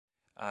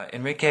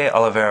Henrique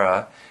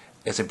Oliveira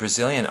is a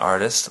Brazilian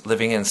artist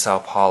living in Sao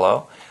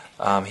Paulo.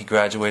 He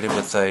graduated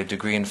with a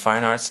degree in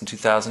fine arts in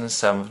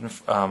 2007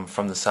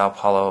 from the Sao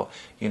Paulo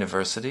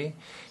University.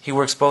 He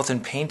works both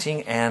in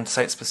painting and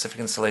site-specific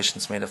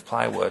installations made of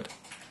plywood.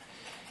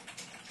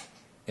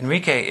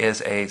 Henrique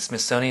is a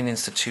Smithsonian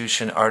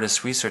Institution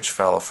Artist Research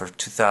Fellow for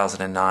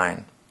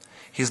 2009.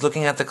 He's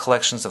looking at the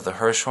collections of the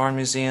Hirshhorn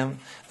Museum,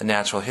 the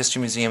Natural History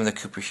Museum, and the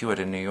Cooper Hewitt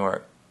in New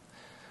York.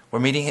 We're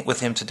meeting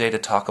with him today to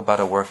talk about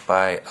a work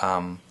by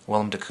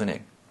Willem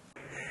deKooning.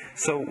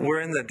 So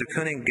we're in the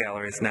deKooning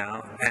galleries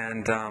now,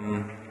 and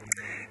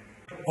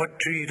what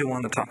drew you to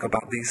want to talk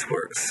about these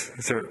works?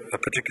 Is there a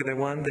particular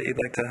one that you'd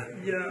like to...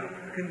 Yeah,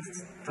 I can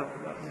talk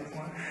about this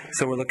one.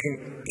 So we're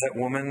looking at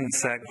Woman,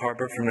 Sag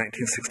Harbor from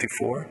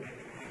 1964?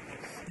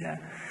 Yeah.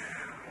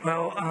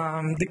 Well,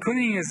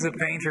 deKooning is a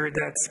painter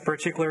that's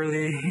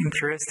particularly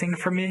interesting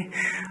for me.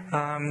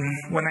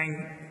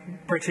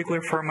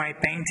 Particularly for my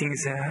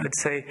paintings, I'd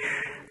say,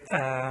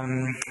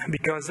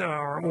 because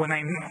when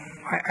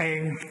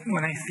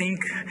I think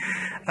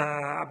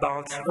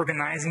about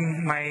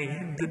organizing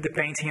the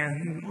painting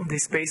and the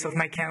space of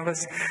my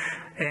canvas,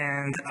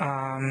 and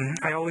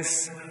I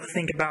always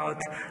think about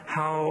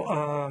how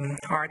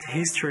art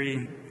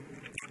history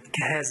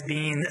has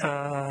been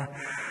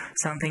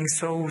something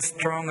so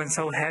strong and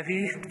so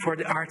heavy for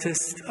the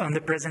artists on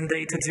the present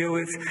day to deal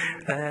with,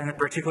 and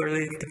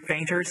particularly the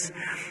painters.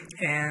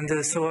 And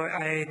so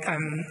I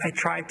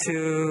try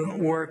to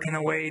work in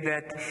a way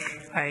that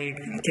I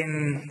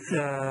can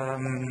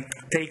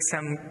take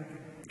some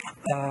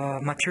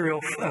material,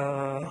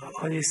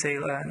 how do you say,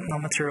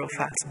 not material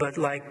facts, but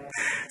like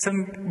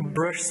some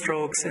brush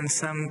strokes and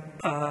some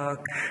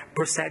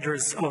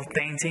procedures of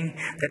painting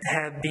that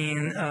have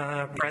been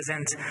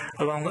present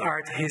along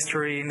art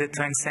history in the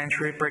 20th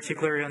century,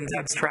 particularly on the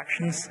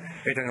abstractions.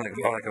 Are you talking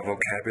like a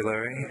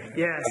vocabulary?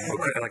 Yes.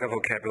 Like a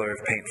vocabulary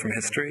of paint from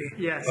history?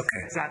 Yes,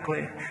 okay.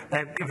 Exactly,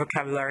 like a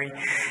vocabulary.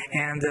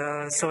 And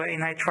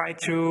and I try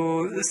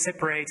to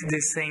separate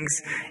these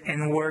things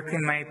and work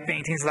in my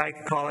paintings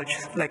like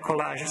collages.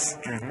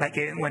 Mm-hmm. Like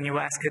when you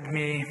asked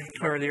me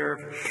earlier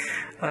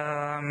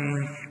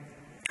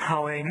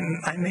how I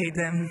made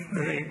them,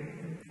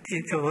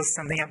 it was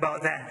something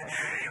about that.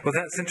 Well,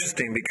 that's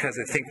interesting because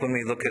I think when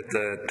we look at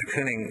the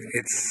deKooning,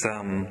 it's,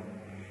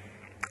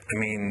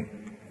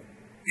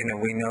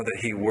 we know that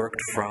he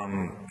worked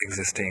from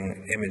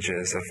existing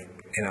images of,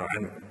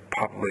 and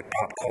probably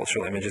pop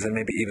cultural images, and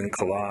maybe even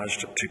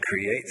collaged to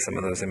create some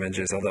of those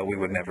images, although we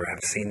would never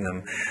have seen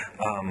them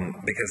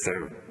because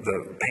they're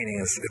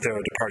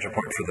a departure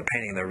point for the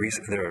painting.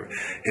 They're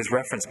his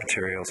reference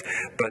materials.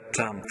 But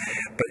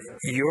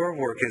your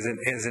work is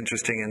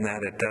interesting in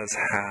that it does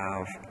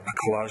have a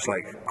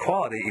collage-like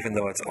quality, even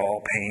though it's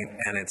all paint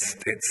and it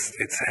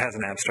has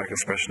an abstract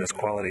expressionist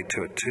quality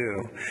to it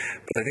too.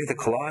 But I think the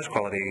collage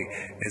quality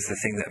is the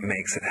thing that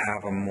makes it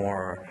have a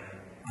more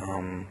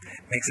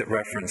makes it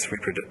reference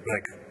reproduction.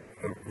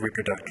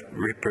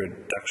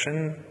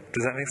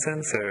 Does that make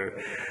sense? Or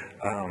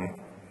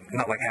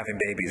not like having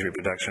babies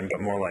reproduction,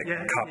 but more like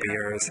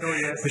copiers,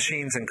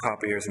 machines and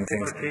copiers and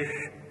things,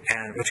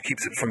 and which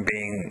keeps it from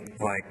being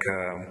like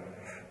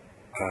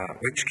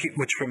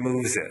which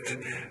removes it.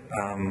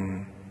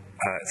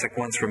 It's like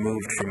once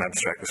removed from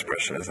abstract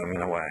expressionism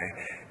in a way.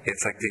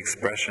 It's like the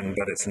expression,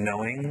 but it's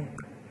knowing.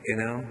 It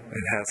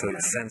has a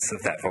sense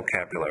of that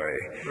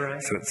vocabulary,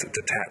 right. So it's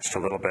detached a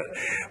little bit.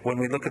 When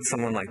we look at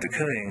someone like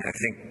deKooning, I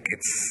think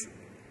it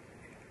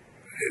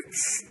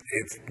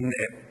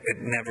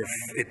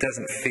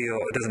doesn't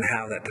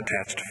have that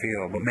detached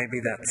feel. But maybe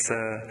that's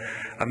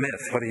a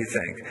myth. What do you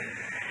think?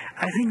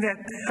 I think that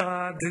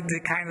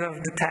the kind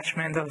of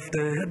detachment of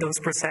those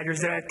procedures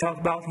that I talk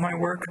about in my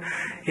work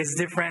is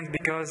different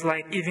because,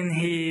 like, even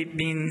he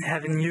been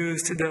having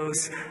used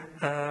those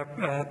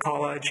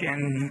collage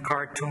and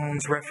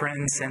cartoons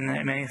reference and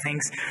many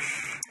things.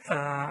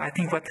 I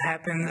think what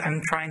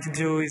I'm trying to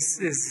do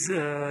is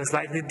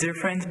slightly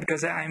different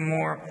because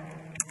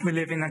we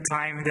live in a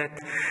time that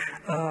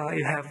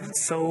you have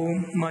so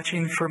much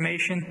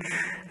information,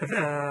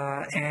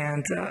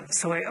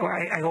 so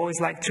I always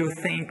like to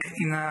think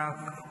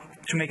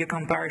to make a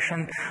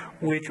comparison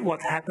with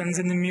what happens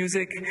in the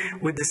music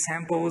with the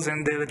samples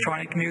and the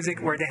electronic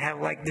music, where they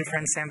have like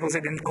different samples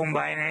and then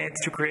combine it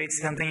to create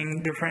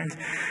something different.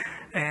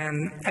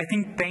 And I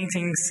think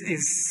paintings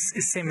is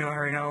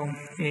similar.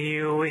 We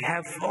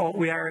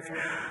are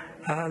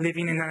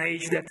living in an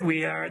age that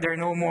there are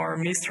no more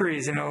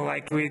mysteries,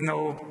 like we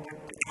know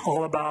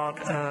all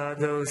about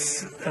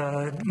those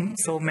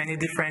so many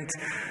different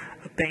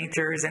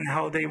painters and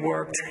how they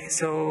worked.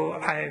 So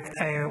I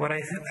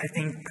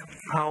think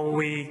how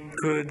we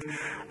could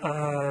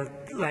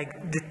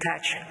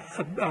detach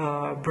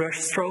a brush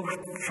stroke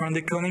from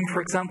deKooning,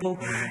 for example,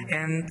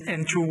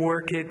 and to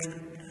work it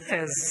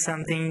as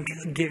something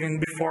given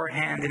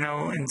beforehand,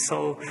 and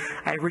so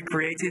I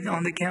recreate it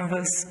on the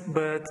canvas,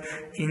 but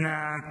in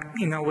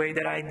a way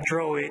that I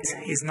draw it.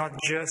 It's not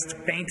just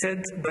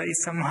painted, but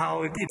it's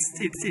somehow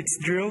it's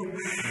drilled.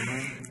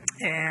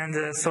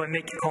 and so I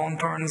make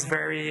contours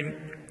very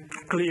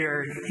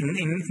clear.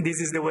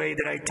 This is the way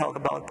that I talk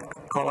about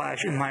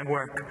collage in my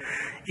work,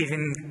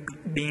 even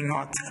being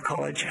not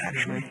collage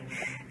actually.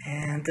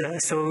 And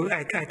so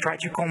I try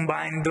to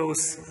combine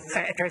those.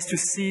 I try to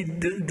see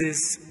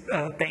these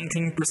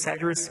painting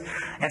procedures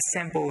as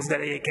samples that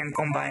I can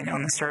combine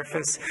on the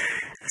surface.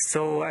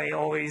 So I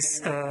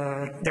always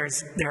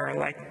there are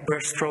like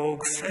brush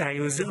strokes.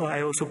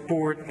 I also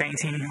pour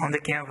painting on the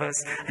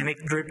canvas. I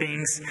make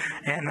drippings,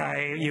 and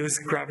I use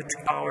gravity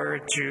power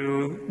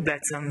to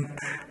get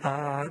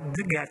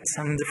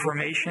some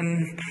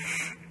deformation.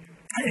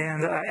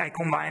 And I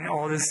combine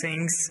all these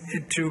things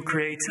to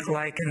create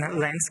like a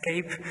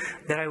landscape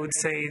that I would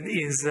say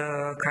is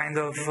a kind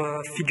of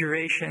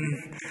figuration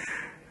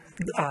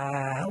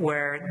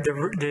where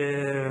the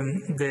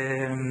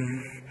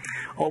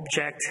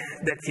object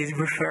that it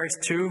refers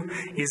to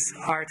is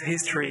art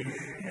history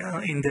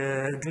in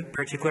the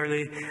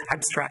particularly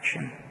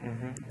abstraction.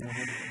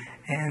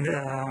 And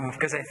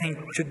because I think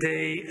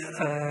today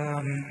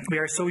we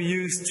are so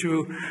used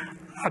to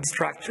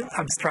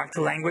abstract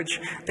language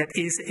that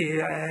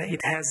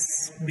it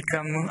has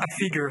become a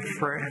figure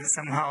for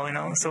somehow,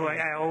 So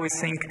I always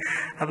think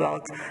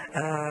about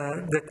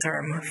the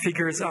term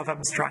figures of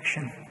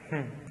abstraction.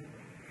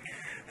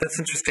 That's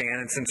interesting,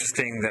 and it's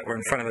interesting that we're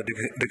in front of a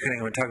deKooning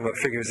and we're talking about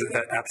figures,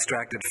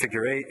 abstracted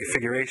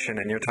figuration,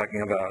 and you're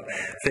talking about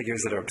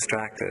figures that are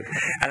abstracted.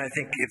 And I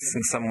think it's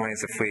in some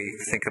ways, if we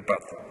think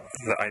about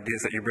the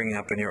ideas that you're bringing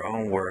up in your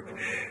own work,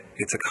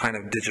 it's a kind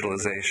of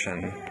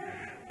digitalization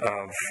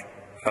of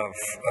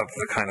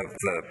the kind of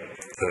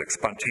the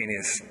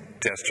spontaneous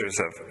gestures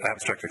of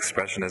abstract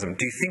expressionism.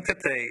 Do you think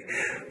that they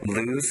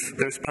lose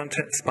their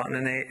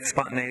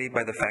spontaneity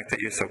by the fact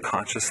that you're so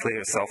consciously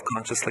or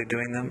self-consciously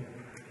doing them?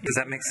 Does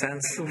that make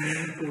sense? So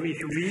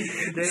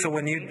today, so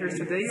when you,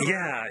 today,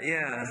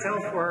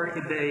 myself or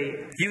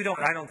today? You don't.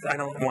 I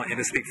don't want you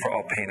to speak for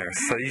all painters.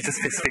 So you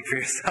just speak for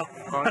yourself.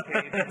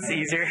 Okay, that's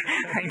easier.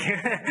 Thank you.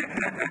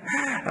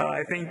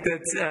 I think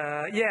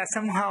that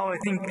somehow I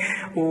think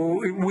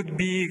it would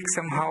be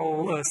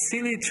somehow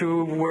silly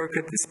to work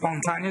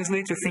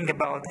spontaneously, to think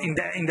about in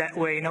that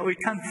way. No, we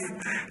can't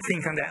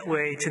think in that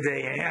way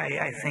today.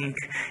 I think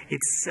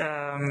it's.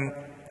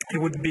 It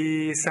would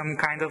be some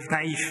kind of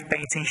naive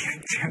painting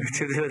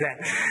to do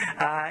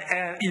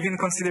that. Even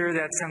consider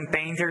that some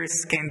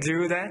painters can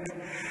do that,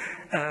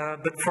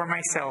 but for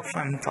myself,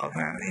 I'm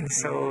talking.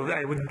 So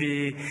I would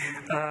be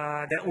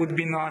that would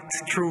be not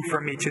true for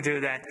me to do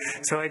that.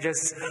 So I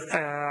just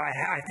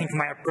I think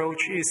my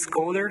approach is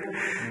colder,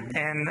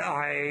 and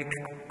I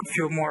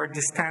feel more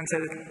distanced,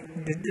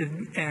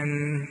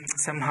 and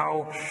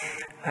somehow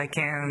I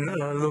can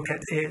look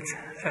at it.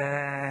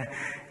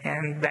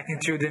 And back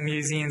into the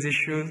museums, they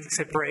should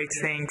separate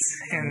things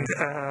and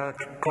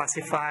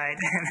classify it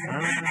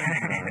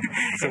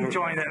and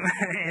join them.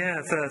 Yeah,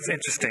 so that's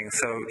interesting.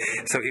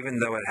 So even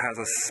though it has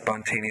a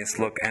spontaneous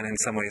look, and in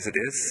some ways it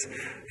is,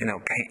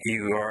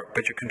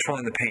 but you're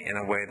controlling the paint in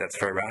a way that's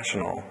very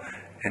rational,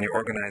 and you're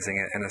organizing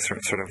it in a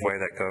sort of way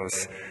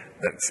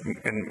that's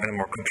in a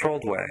more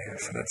controlled way.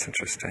 So that's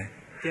interesting.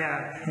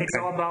 Yeah, it's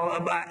all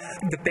about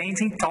the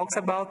painting talks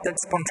about that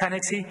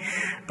spontaneity,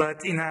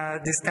 but in a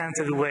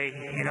distanced way.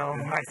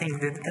 I think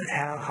that's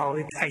how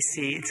I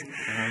see it.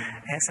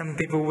 And some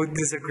people would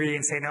disagree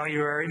and say, "No,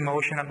 you're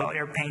emotional about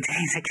your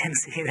paintings." I can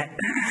see that,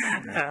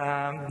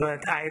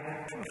 but I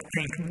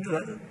think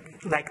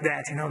like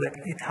that.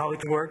 That how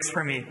it works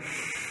for me.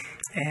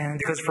 And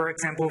because, for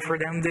example, for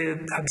them,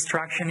 the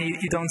abstraction,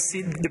 you don't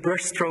see the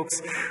brush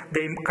strokes,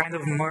 they kind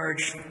of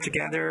merge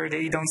together.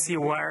 You don't see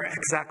where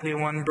exactly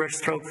one brush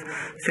stroke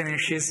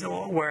finishes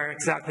or where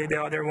exactly the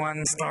other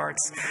one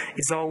starts.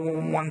 It's all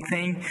one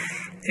thing.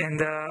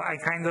 And I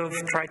kind of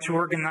try to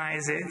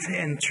organize it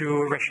and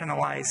to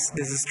rationalize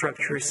these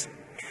structures.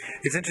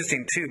 It's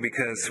interesting, too,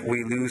 because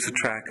we lose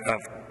track of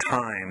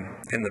time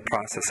in the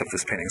process of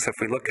this painting. So if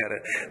we look at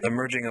it, the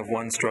merging of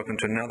one stroke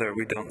into another,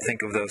 we don't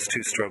think of those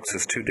two strokes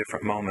as two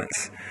different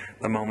moments.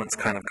 The moments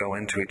kind of go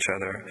into each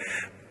other.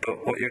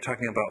 But what you're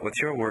talking about with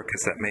your work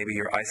is that maybe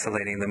you're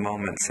isolating the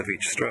moments of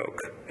each stroke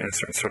in a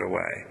certain sort of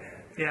way.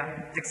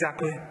 Yeah,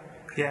 exactly.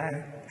 Yeah.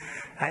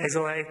 I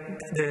isolate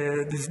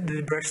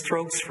the brush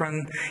strokes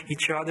from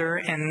each other,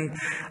 and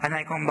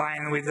I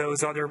combine with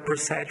those other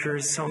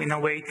procedures. So in a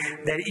way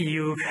that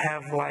you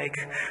have like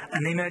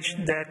an image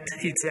that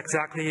it's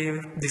exactly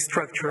the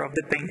structure of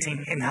the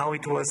painting and how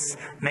it was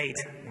made.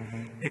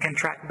 You can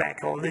track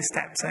back all the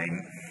steps I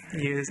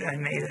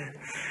made it.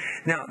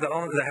 Now,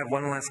 I have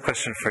one last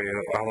question for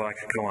you, although I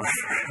could go on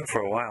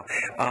for a while.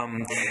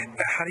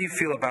 How do you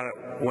feel about it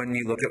when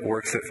you look at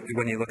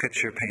when you look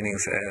at your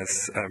paintings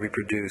as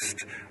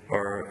reproduced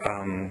or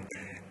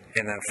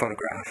in a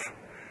photograph?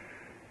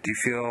 Do you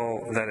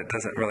feel that it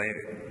doesn't really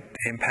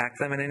impact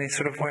them in any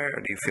sort of way, or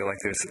do you feel like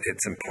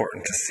it's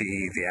important to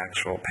see the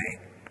actual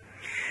paint?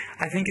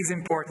 I think it's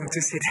important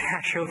to see the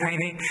actual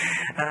painting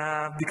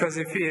because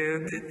it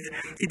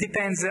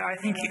depends. I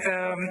think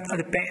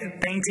the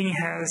painting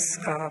has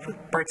a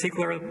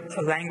particular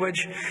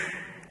language,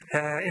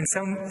 And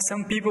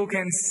some people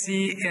can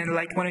see, and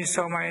like when you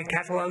saw my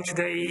catalog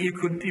today,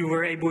 you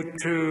were able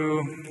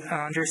to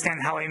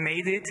understand how I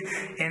made it,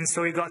 and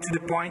so you got to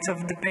the point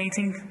of the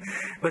painting.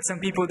 But some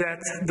people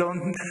that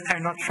are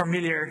not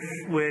familiar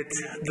with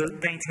the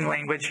painting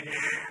language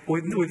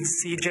would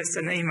see just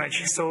an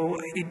image. So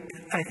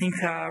I think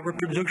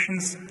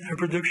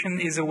reproduction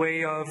is a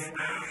way of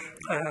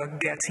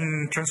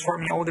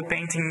transforming all the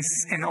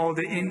paintings and all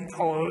the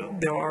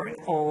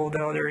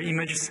other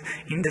images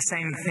in the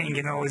same thing.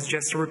 It's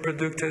just a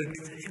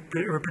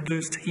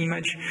reproduced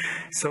image,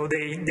 so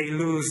they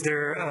lose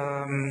their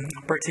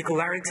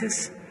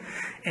particularities,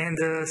 and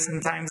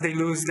sometimes they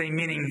lose their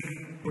meaning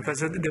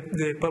because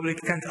the public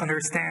can't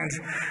understand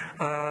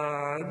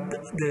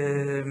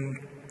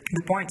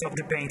the point of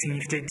the painting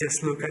if they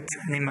just look at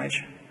an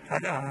image.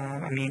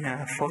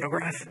 A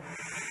photograph.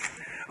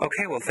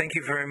 Okay, well, thank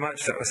you very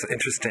much. That was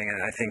interesting,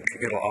 and I think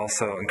it'll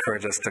also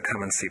encourage us to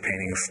come and see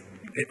paintings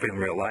in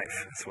real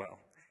life as well.